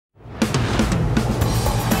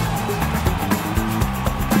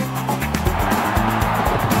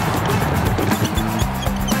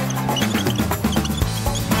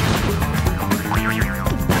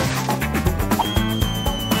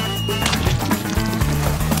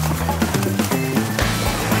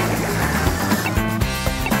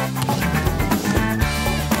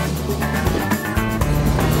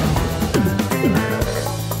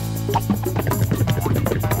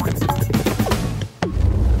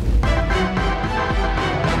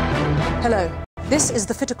Hello, this is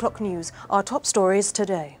the Fit O'Clock News, our top stories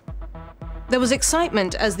today. There was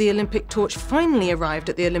excitement as the Olympic torch finally arrived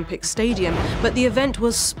at the Olympic Stadium, but the event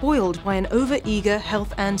was spoiled by an over-eager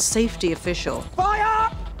health and safety official.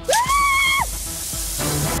 Fire!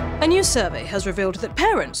 A new survey has revealed that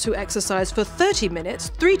parents who exercise for 30 minutes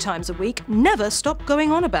 3 times a week never stop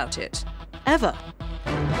going on about it. Ever.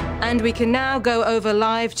 And we can now go over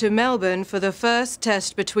live to Melbourne for the first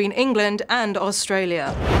test between England and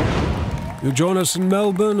Australia. You join us in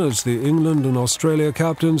Melbourne as the England and Australia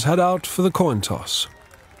captains head out for the coin toss.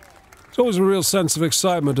 There's always a real sense of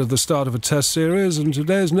excitement at the start of a test series, and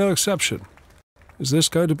today is no exception. Is this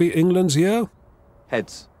going to be England's year?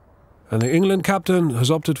 Heads. And the England captain has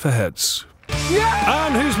opted for heads. Yeah!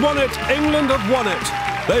 And he's won it! England have won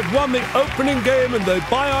it! They've won the opening game in the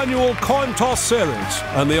biannual coin toss series,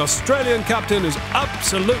 and the Australian captain is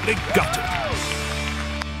absolutely gutted.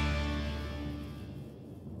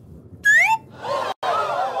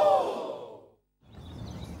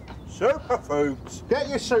 Superfoods. Get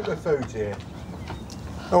your superfoods here.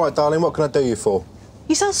 All right, darling, what can I do you for?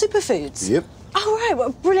 You sell superfoods? Yep. Oh, right, what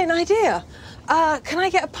a brilliant idea. Can I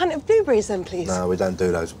get a pint of blueberries then, please? No, we don't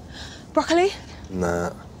do those. Broccoli? Nah.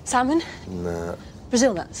 Salmon? Nah.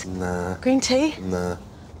 Brazil nuts? Nah. Green tea? Nah.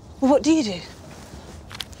 Well, what do you do?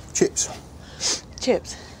 Chips.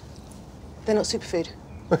 Chips? They're not superfood.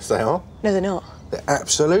 Yes, they are. No, they're not. They're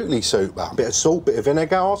absolutely super. Bit of salt, bit of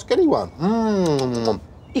vinegar, ask anyone.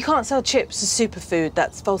 You can't sell chips as superfood.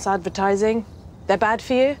 That's false advertising. They're bad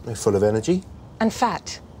for you. They're full of energy. And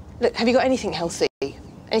fat. Look, have you got anything healthy?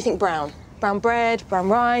 Anything brown? Brown bread, brown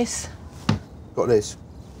rice? Got this.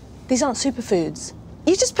 These aren't superfoods.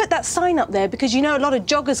 You just put that sign up there because you know a lot of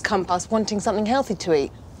joggers come past wanting something healthy to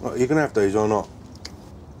eat. Well, you can have these or not.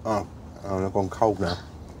 Oh, they've gone cold now.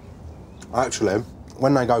 Actually,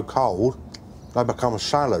 when they go cold, they become a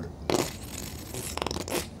salad.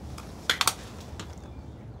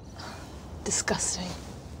 Disgusting.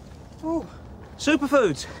 Oh,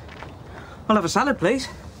 superfoods. I'll have a salad, please.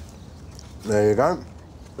 There you go.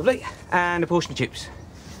 Lovely. And a portion of chips.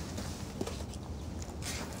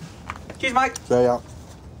 Cheers, mate. There you are.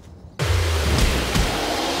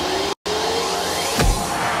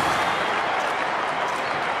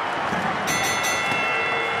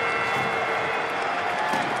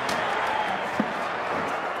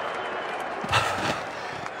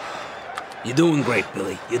 You're doing great,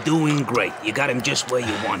 Billy. You're doing great. You got him just where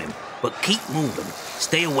you want him. But keep moving.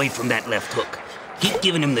 Stay away from that left hook. Keep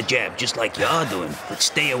giving him the jab just like you are doing, but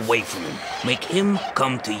stay away from him. Make him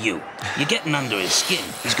come to you. You're getting under his skin.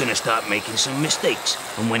 He's gonna start making some mistakes.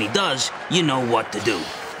 And when he does, you know what to do.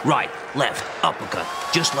 Right, left, uppercut,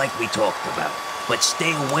 just like we talked about. But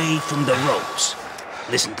stay away from the ropes.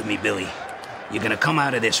 Listen to me, Billy. You're gonna come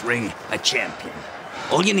out of this ring a champion.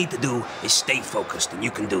 All you need to do is stay focused, and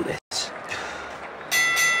you can do this.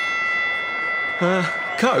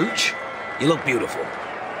 Coach? You look beautiful.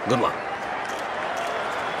 Good luck.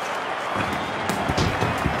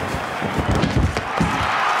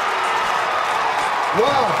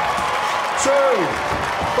 One, two,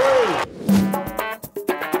 three.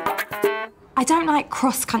 I don't like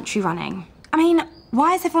cross-country running. I mean,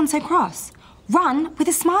 why is everyone so cross? Run with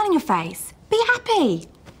a smile on your face. Be happy.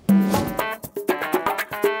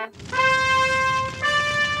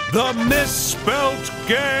 The Misspelt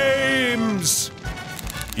Games!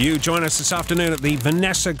 You join us this afternoon at the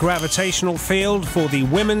Vanessa Gravitational Field for the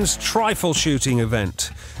women's trifle shooting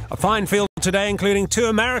event. A fine field today including 2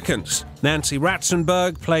 Americans. Nancy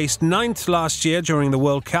Ratzenberg placed 9th last year during the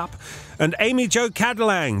World Cup, and Amy Jo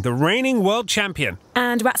Cadillac, the reigning world champion.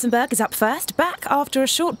 And Ratzenberg is up first, back after a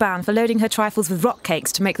short ban for loading her trifles with rock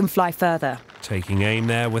cakes to make them fly further. Taking aim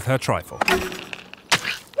there with her trifle.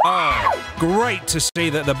 Oh, great to see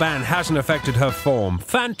that the ban hasn't affected her form.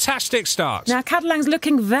 Fantastic start. Now, Cadillac's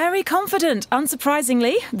looking very confident.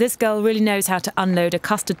 Unsurprisingly, this girl really knows how to unload a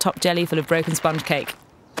custard-top jelly full of broken sponge cake.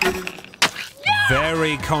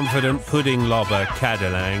 Very confident pudding lobber,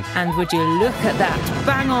 Cadillac. And would you look at that?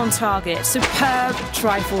 Bang on target. Superb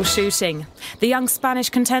trifle shooting. The young Spanish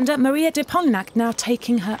contender, Maria de Polignac, now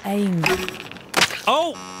taking her aim.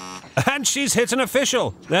 Oh! And she's hit an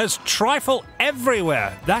official. There's trifle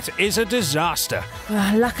everywhere. That is a disaster.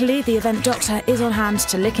 Well, luckily, the event doctor is on hand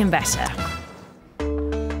to lick him better.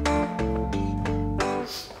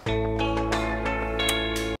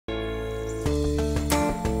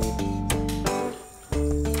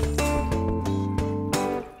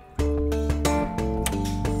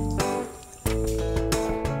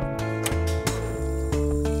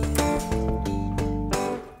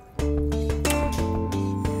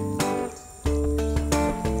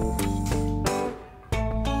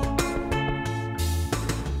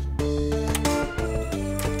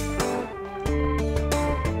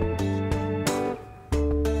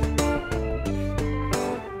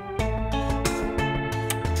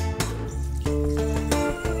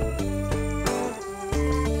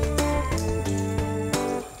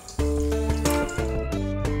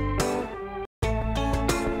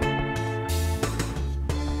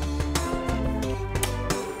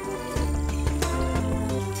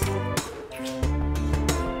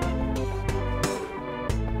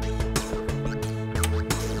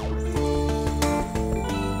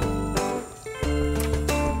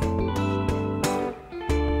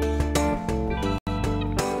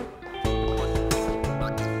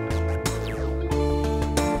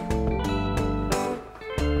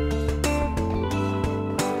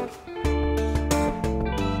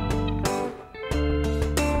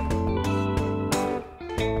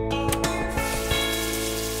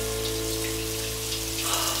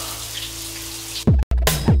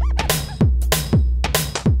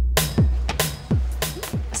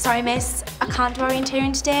 Sorry, miss. I can't do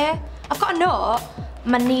orienteering today. I've got a note.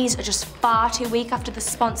 My knees are just far too weak after the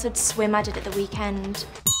sponsored swim I did at the weekend.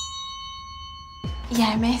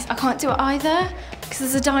 Yeah, miss, I can't do it either because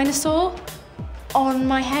there's a dinosaur on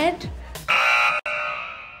my head.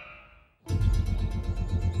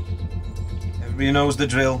 Everybody knows the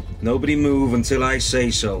drill. Nobody move until I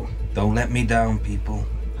say so. Don't let me down, people.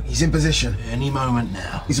 He's in position. Any moment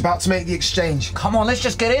now. He's about to make the exchange. Come on, let's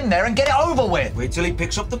just get in there and get it over with. Wait till he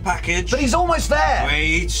picks up the package. But he's almost there.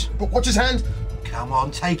 Wait. But watch his hand. Come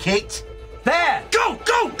on, take it. There. Go,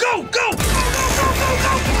 go, go, go!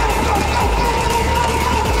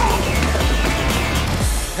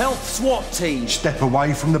 Health SWAT team. Step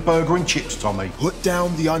away from the burger and chips, Tommy. Put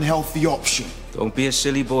down the unhealthy option. Don't be a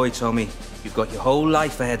silly boy, Tommy. You've got your whole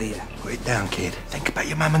life ahead of you. Put it down, kid. Think about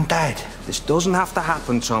your mum and dad. This doesn't have to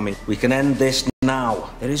happen, Tommy. We can end this now.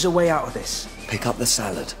 There is a way out of this. Pick up the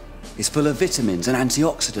salad. It's full of vitamins and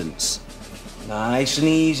antioxidants. Nice and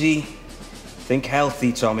easy. Think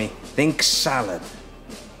healthy, Tommy. Think salad.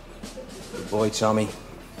 Good boy, Tommy.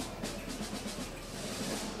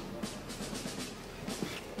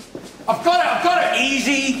 I've got it.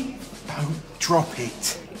 Easy. Don't drop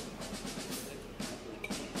it.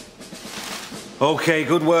 Okay,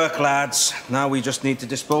 good work, lads. Now we just need to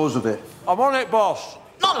dispose of it. I'm on it, boss.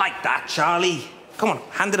 Not like that, Charlie. Come on,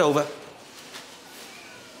 hand it over.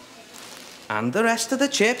 And the rest of the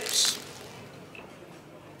chips.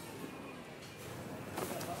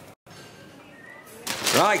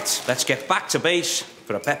 Right, let's get back to base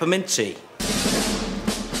for a peppermint tea.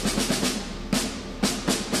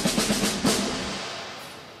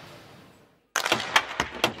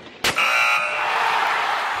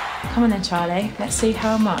 Come on then, Charlie. Let's see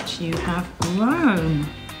how much you have grown.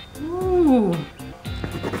 Ooh.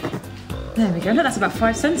 There we go. Look, that's about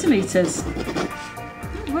 5 centimetres.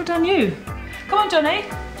 Well done, you. Come on, Johnny.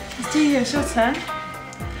 Let's do you. It's your turn.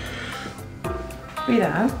 Breathe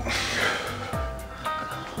out.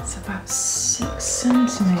 It's about 6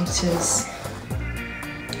 centimetres.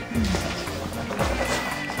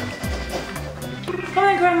 Come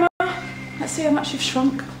on, Grandma. Let's see how much you've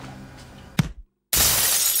shrunk.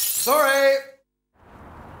 Sorry.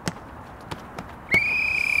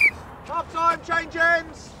 Half time, change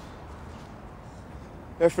ends.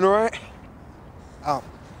 Everything all right? Oh,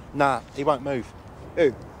 nah, he won't move.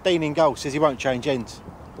 Who? Dean in goal says he won't change ends.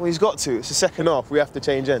 Well, he's got to. It's the second half. We have to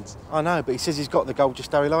change ends. I know, but he says he's got the goal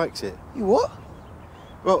just how he likes it. You what?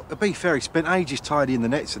 Well, to be fair, he spent ages tidying the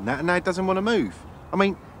nets and that, and now he doesn't want to move. I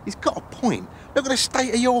mean, he's got a point. Look at the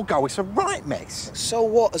state of your goal. It's a right mess. So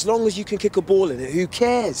what? As long as you can kick a ball in it, who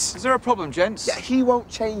cares? Is there a problem, gents? Yeah, he won't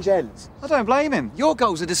change ends. I don't blame him. Your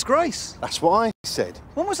goal's a disgrace. That's what I said.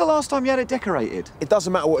 When was the last time you had it decorated? It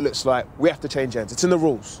doesn't matter what it looks like. We have to change ends. It's in the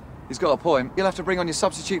rules. He's got a point. You'll have to bring on your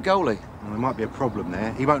substitute goalie. Well, there might be a problem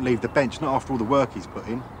there. He won't leave the bench, not after all the work he's put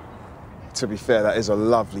in. To be fair, that is a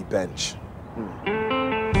lovely bench.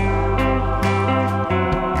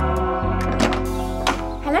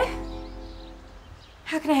 Hello?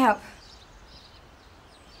 How can I help?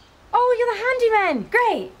 Oh, you're the handyman.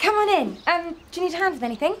 Great. Come on in. Do you need a hand with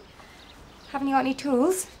anything? Haven't you got any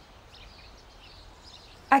tools?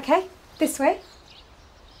 Okay, this way.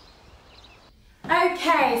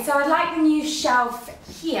 Okay, so I'd like the new shelf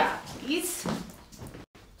here, please. Are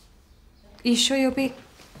you sure you'll be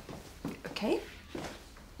okay?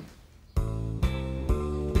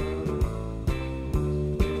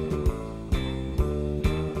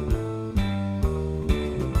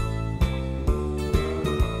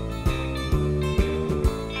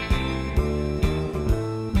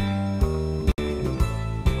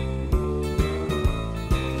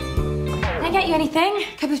 Can I get you anything?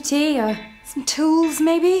 Cup of tea or some tools,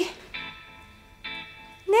 maybe?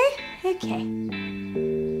 No? Okay.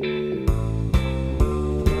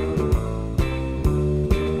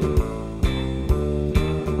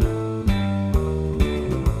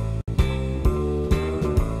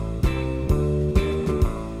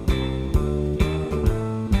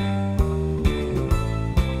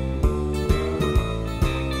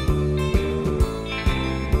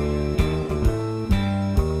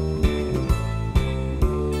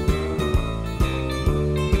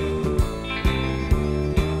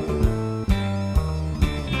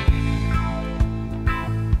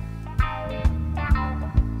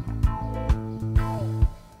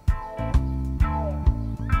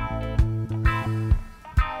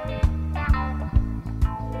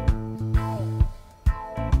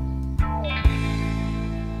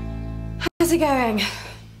 How's it going?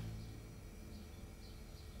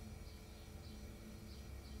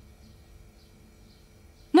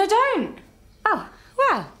 No, don't. Oh,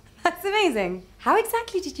 well, that's a amazing. How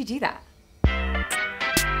exactly did you do that?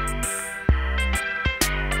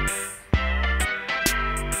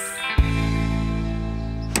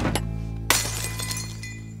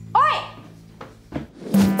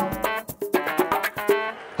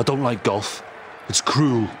 I don't like golf. It's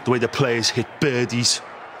cruel the way the players hit birdies.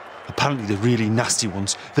 Apparently the really nasty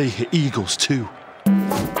ones, they hit eagles too.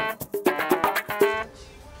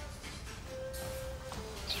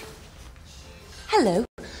 Hello.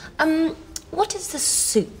 What is the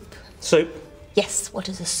soup? Soup? Yes, what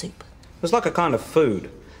is a soup? It's like a kind of food.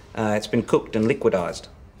 It's been cooked and liquidized.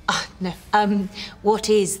 No. What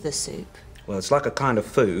is the soup? Well, it's like a kind of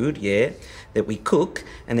food, yeah, that we cook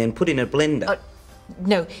and then put in a blender.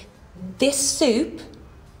 No. This soup,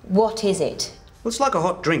 what is it? Well, it's like a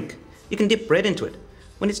hot drink. You can dip bread into it.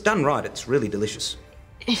 When it's done right, it's really delicious.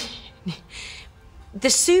 The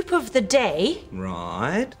soup of the day?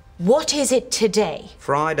 Right. What is it today?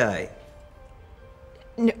 Friday.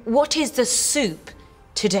 No, what is the soup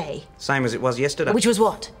today? Same as it was yesterday. Which was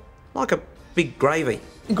what? Like a big gravy.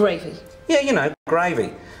 Gravy? Yeah, you know,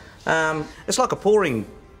 gravy. It's like a pouring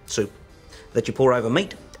soup that you pour over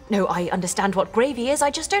meat. No, I understand what gravy is.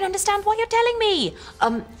 I just don't understand what you're telling me.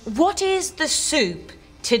 What is the soup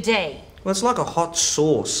today? Well, it's like a hot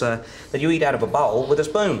sauce that you eat out of a bowl with a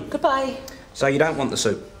spoon. Goodbye. So you don't want the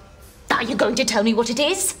soup? Are you going to tell me what it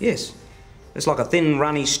is? Yes. It's like a thin,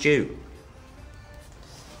 runny stew.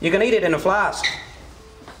 You can eat it in a flask.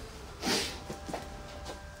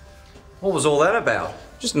 What was all that about?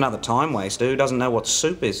 Just another time waster who doesn't know what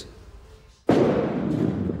soup is.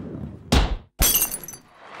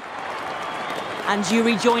 And you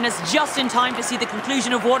rejoin us just in time to see the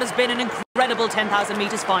conclusion of what has been an incredible 10,000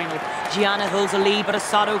 metres final. Gianna holds a lead, but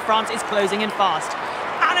Asado France is closing in fast.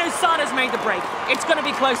 And Osada's made the break. It's going to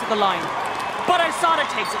be close at the line. But Osada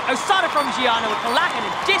takes it. Osada from Gianna with Polak in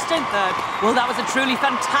a distant third. Well, that was a truly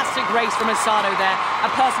fantastic race from Asado there.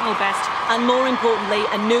 A personal best. And more importantly,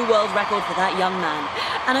 a new world record for that young man.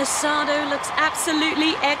 And Asado looks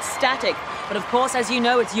absolutely ecstatic. But of course, as you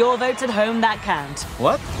know, it's your votes at home that count.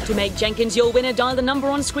 What? To make Jenkins your winner, dial the number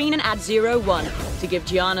on screen and add 01. To give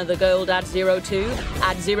Gianna the gold, add 02.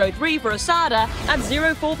 Add 03 for Asada. Add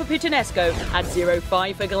 04 for Puttanesco. Add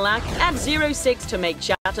 05 for Galak. Add 06 to make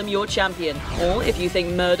Chatham your champion. Or if you think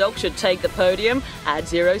Murdoch should take the podium, add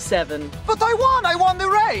 07. But I won! I won the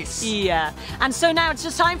race! Yeah. And so now it's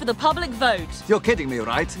just time for the public vote. You're kidding me,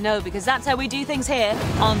 right? No, because that's how we do things here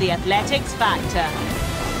on the Athletics Factor.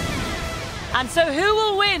 And so who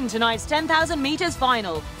will win tonight's 10,000 metres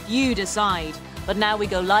final? You decide. But now we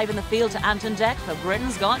go live in the field to Anton Deck for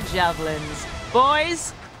Britain's Got Javelins.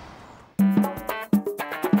 Boys?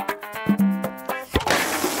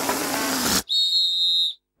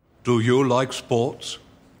 Do you like sports?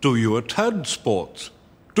 Do you attend sports?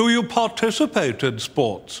 Do you participate in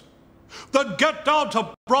sports? Then get down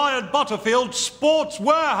to Brian Butterfield's Sports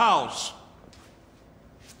Warehouse.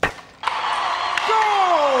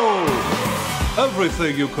 Go!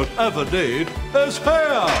 Everything you could ever need is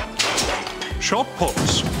here. Shot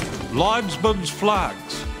puts, linesman's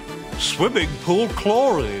flags, swimming pool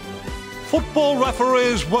chlorine, football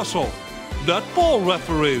referee's whistle, netball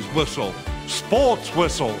referee's whistle, sports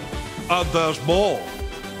whistle, and there's more.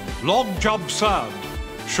 Long jump sand,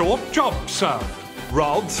 short jump sand,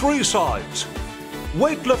 round 3 sides,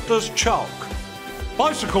 weightlifter's chalk,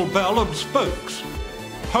 bicycle bell and spokes,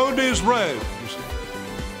 pony's reins,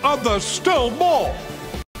 and there's still more.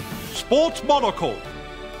 Sports monocle,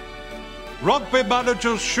 rugby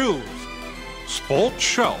manager's shoes, sports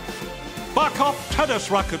shelf, backup tennis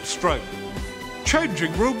racket string,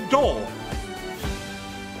 changing room door.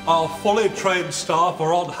 Our fully trained staff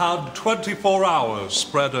are on hand 24 hours,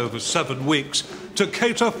 spread over 7 weeks, to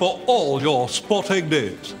cater for all your sporting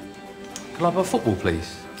needs. Can I have a football,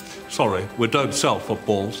 please? Sorry, we don't sell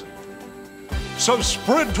footballs. So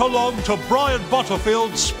sprint along to Brian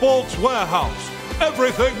Butterfield's Sports Warehouse.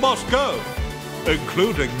 Everything must go,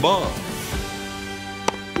 including mine.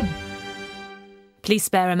 Please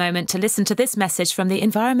spare a moment to listen to this message from the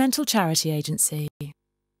Environmental Charity Agency.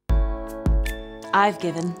 I've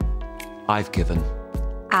given. I've given.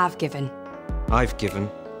 I've given. I've given.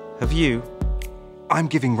 Have you? I'm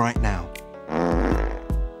giving right now.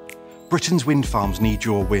 Britain's wind farms need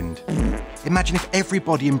your wind. Imagine if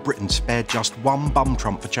everybody in Britain spared just one bum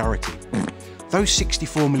trump for charity. Those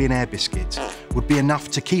 64 million air biscuits would be enough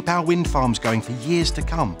to keep our wind farms going for years to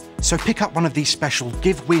come. So pick up one of these special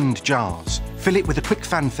Give Wind jars, fill it with a quick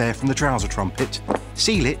fanfare from the trouser trumpet,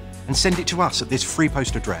 seal it and send it to us at this free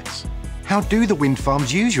post address. How do the wind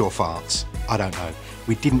farms use your farts? I don't know.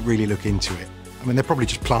 We didn't really look into it. I mean, they probably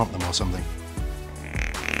just plant them or something.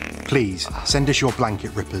 Please, send us your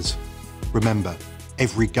blanket rippers. Remember,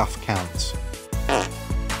 every guff counts.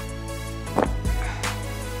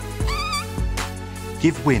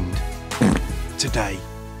 Give wind. Today.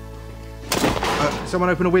 Someone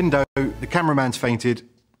open a window. The cameraman's fainted.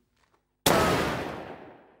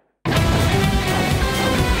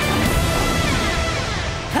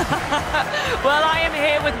 Well, I am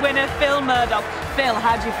here with winner Phil Murdoch. Phil,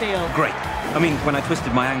 how'd you feel? Great. I mean, when I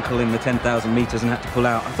twisted my ankle in the 10,000 metres and had to pull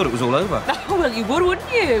out, I thought it was all over. Oh, well, you would,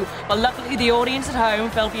 wouldn't you? Well, luckily the audience at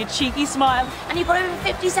home fell for your cheeky smile, and you got over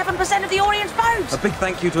 57% of the audience vote. A big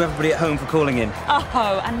thank you to everybody at home for calling in.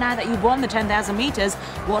 Oh, and now that you've won the 10,000 metres,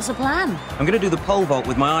 what's the plan? I'm going to do the pole vault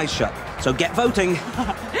with my eyes shut, so get voting.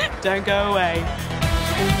 Don't go away.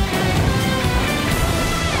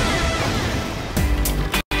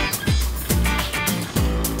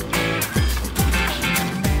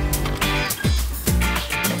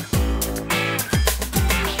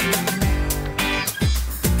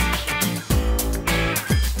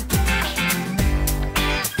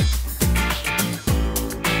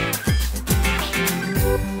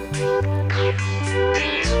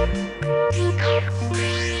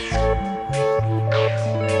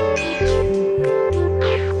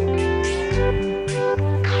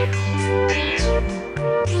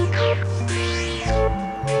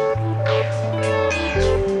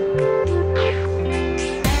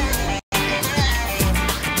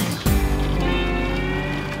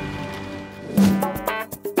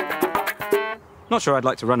 Not sure I'd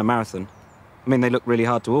like to run a marathon. I mean, they look really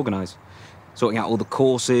hard to organise. Sorting out all the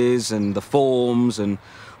courses and the forms and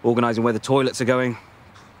organising where the toilets are going.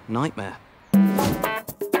 Nightmare.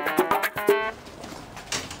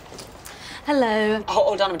 Hello. Oh,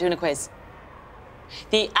 hold on, I'm doing a quiz.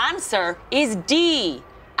 The answer is D,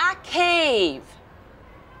 a cave.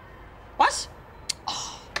 What?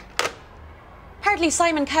 Oh. Apparently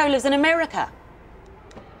Simon Cowell lives in America.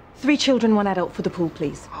 3 children, 1 adult for the pool,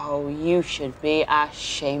 please. Oh, you should be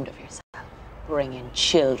ashamed of yourself. Bringing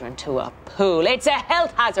children to a pool. It's a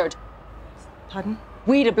health hazard. Pardon?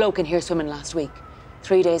 We had a bloke in here swimming last week.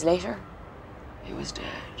 3 days later, he was dead.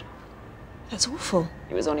 That's awful.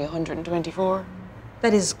 He was only 124.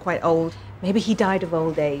 That is quite old. Maybe he died of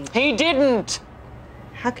old age. He didn't!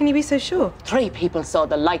 How can you be so sure? 3 people saw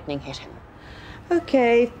the lightning hit him.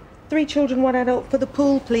 Okay, 3 children, 1 adult for the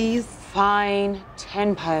pool, please. Fine,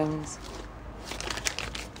 £10.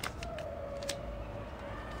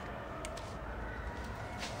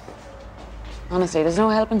 Honestly, there's no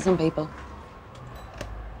helping some people.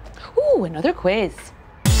 Ooh, another quiz.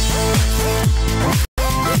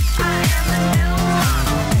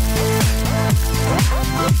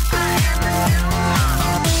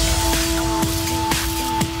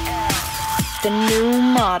 The new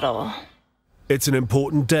model. It's an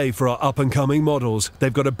important day for our up-and-coming models.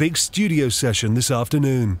 They've got a big studio session this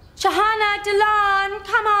afternoon. Shahana, Delan,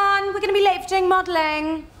 come on. We're going to be late for doing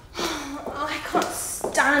modelling. Oh, I can't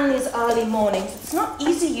stand these early mornings. It's not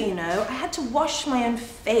easy, you know. I had to wash my own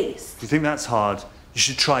face. If you think that's hard, you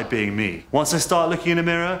should try being me. Once I start looking in a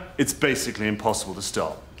mirror, it's basically impossible to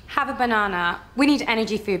stop. Have a banana. We need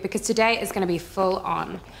energy food because today is going to be full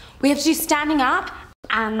on. We have to do standing up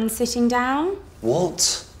and sitting down.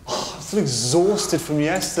 What? Oh, I'm still exhausted from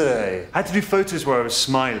yesterday. I had to do photos where I was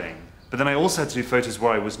smiling, but then I also had to do photos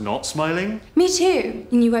where I was not smiling. Me too.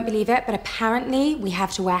 And you won't believe it, but apparently we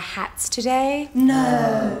have to wear hats today.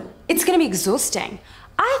 No. It's going to be exhausting.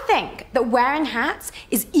 I think that wearing hats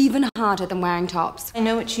is even harder than wearing tops. I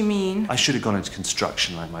know what you mean. I should have gone into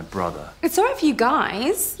construction like my brother. It's all right for you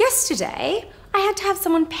guys. Yesterday, I had to have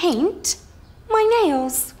someone paint my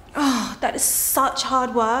nails. Oh, that is such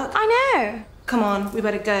hard work. I know. Come on, we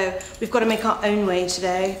better go. We've got to make our own way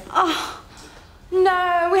today. Oh,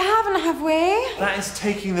 no, we haven't, have we? That is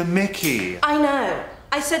taking the mickey. I know.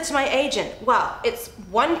 I said to my agent, well, it's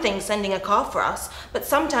one thing sending a car for us, but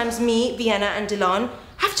sometimes me, Vienna, and Delan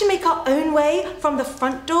have to make our own way from the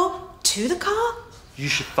front door to the car. You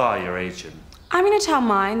should fire your agent. I'm going to tell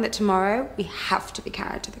mine that tomorrow we have to be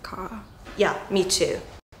carried to the car. Yeah, me too.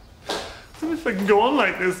 I don't know if I can go on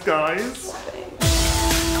like this, guys.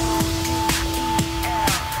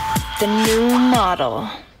 The new model.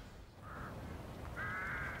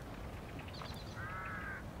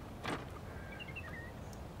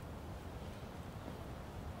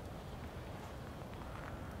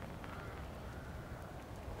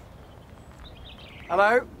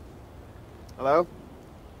 Hello? Hello?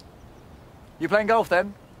 You playing golf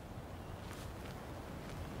then?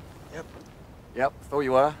 Yep, thought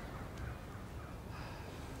you were.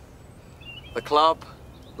 The club,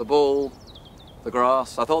 the ball, the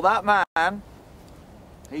grass. I thought that man,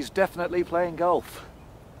 he's definitely playing golf.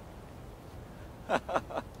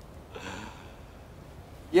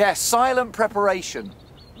 Yes, silent preparation.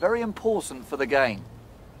 Very important for the game.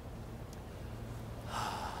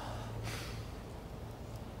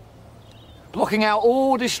 Blocking out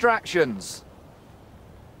all distractions.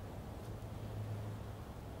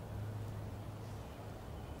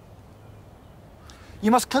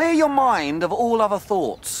 You must clear your mind of all other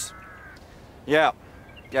thoughts. Yeah,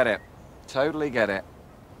 get it. Totally get it.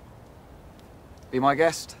 Be my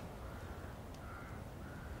guest.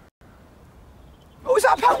 Oh, is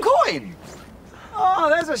that a pound coin? Oh,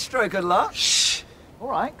 there's a stroke of luck. Shh. All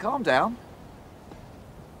right, calm down.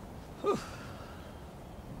 Whew.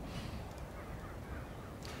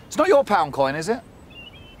 It's not your pound coin, is it?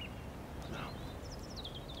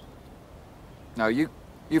 No, you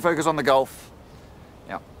focus on the golf.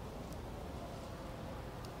 Yeah.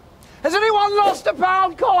 Has anyone lost a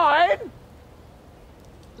pound coin?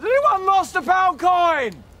 Has anyone lost a pound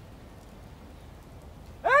coin?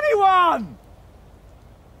 Anyone?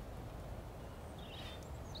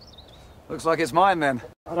 Looks like it's mine then.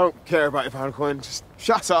 I don't care about your pound coin. Just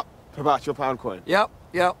shut up about your pound coin. Yep.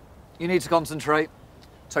 You need to concentrate.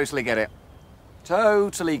 Totally get it.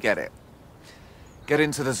 Totally get it. Get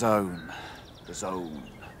into the zone. The zone.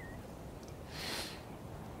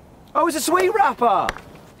 Oh, it's a sweet wrapper!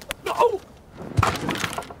 Oh!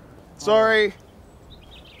 Sorry.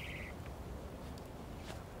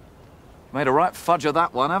 Made a right fudge of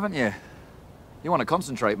that one, haven't you? You want to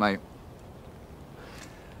concentrate, mate.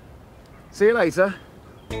 See you later.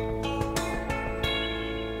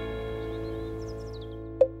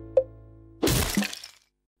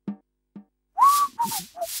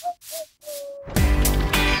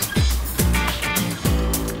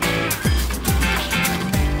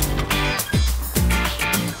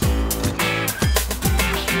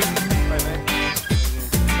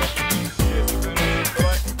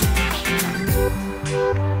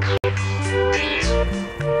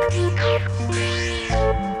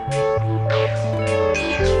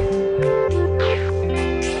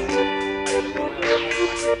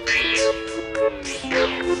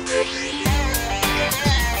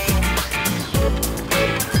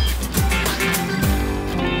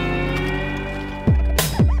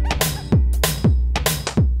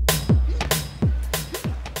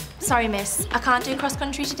 Sorry, miss. I can't do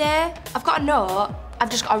cross-country today. I've got a note. I've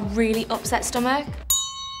just got a really upset stomach.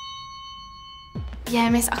 Yeah,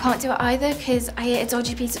 miss, I can't do it either because I ate a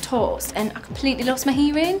dodgy piece of toast and I completely lost my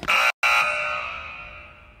hearing.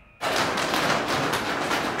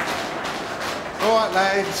 All right,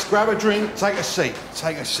 lads, grab a drink, take a seat.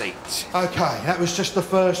 Take a seat. OK, that was just the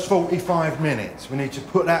first 45 minutes. We need to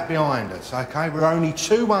put that behind us, OK? We're only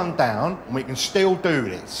 2-1 down and we can still do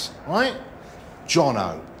this, right?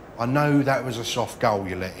 Jono, I know that was a soft goal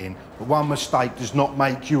you let in, but one mistake does not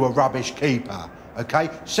make you a rubbish keeper, OK?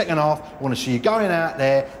 Second half, I want to see you going out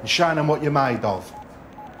there and showing them what you're made of.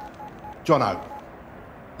 Jono.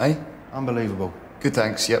 Hey? Unbelievable. Good,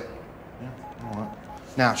 thanks, yep. Yeah, all right.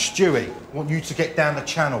 Now, Stewie, I want you to get down the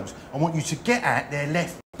channels. I want you to get at their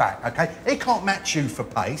left back, OK? He can't match you for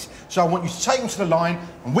pace, so I want you to take him to the line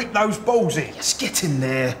and whip those balls in. Yes, get in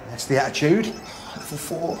there. That's the attitude. Level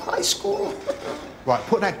 4, high score. Right,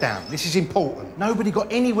 put that down. This is important. Nobody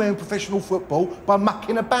got anywhere in professional football by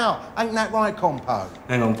mucking about. Ain't that right, Compo?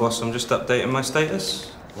 Hang on, boss, I'm just updating my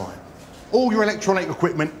status. Right. All your electronic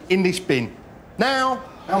equipment in this bin. Now,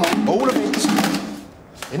 come on, all of it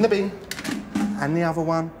in the bin. And the other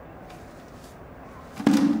one.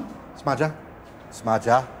 Smudger.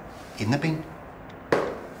 Smudger. In the bin.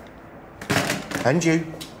 And you.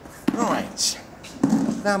 Right.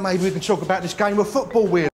 Now maybe we can talk about this game of football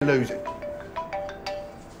we're losing.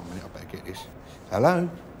 Hello?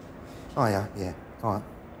 Oh, yeah, all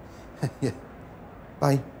right. Yeah.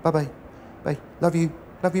 Bye, bye-bye. Bye, love you,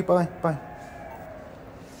 bye, bye.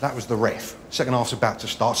 That was the ref. Second half's about to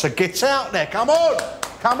start, so get out there, come on!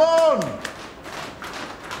 Come on!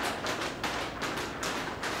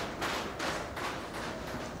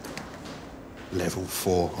 Level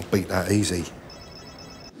 4, I'll beat that easy.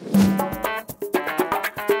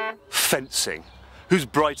 Fencing. Whose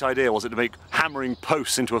bright idea was it to make hammering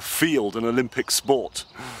posts into a field an Olympic sport?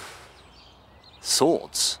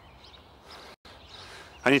 Swords?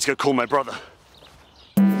 I need to go call my brother.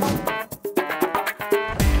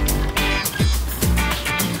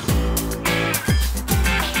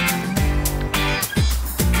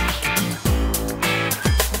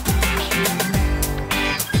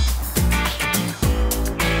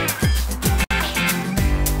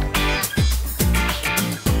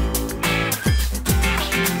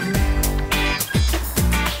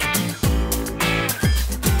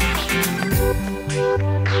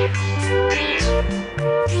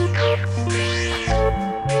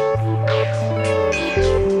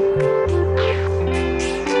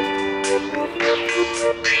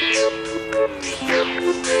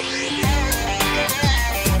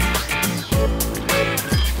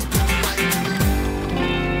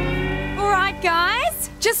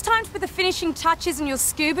 finishing touches on your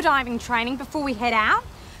scuba diving training before we head out.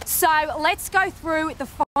 So let's go through the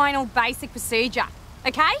final basic procedure,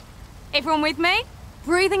 okay? Everyone with me?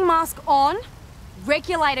 Breathing mask on,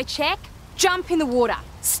 regulator check, jump in the water,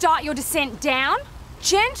 start your descent down,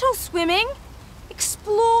 gentle swimming,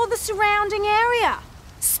 explore the surrounding area,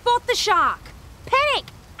 spot the shark, panic,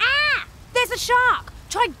 ah, there's a shark,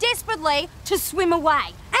 try desperately to swim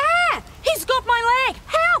away, ah, he's got my leg,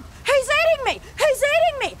 help, he's eating me, he's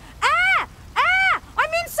eating me, ah, ah, I'm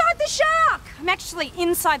inside the shark. I'm actually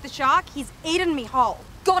inside the shark, he's eaten me whole.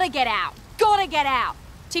 Gotta get out, gotta get out.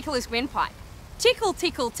 Tickle his windpipe. Tickle,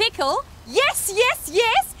 tickle, tickle. Yes, yes,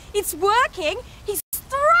 yes, it's working. He's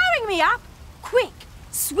throwing me up. Quick,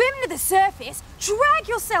 swim to the surface, drag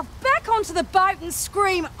yourself back onto the boat and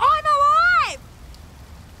scream, I'm alive!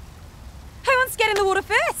 Who wants to get in the water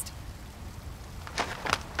first?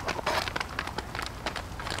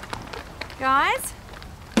 Guys?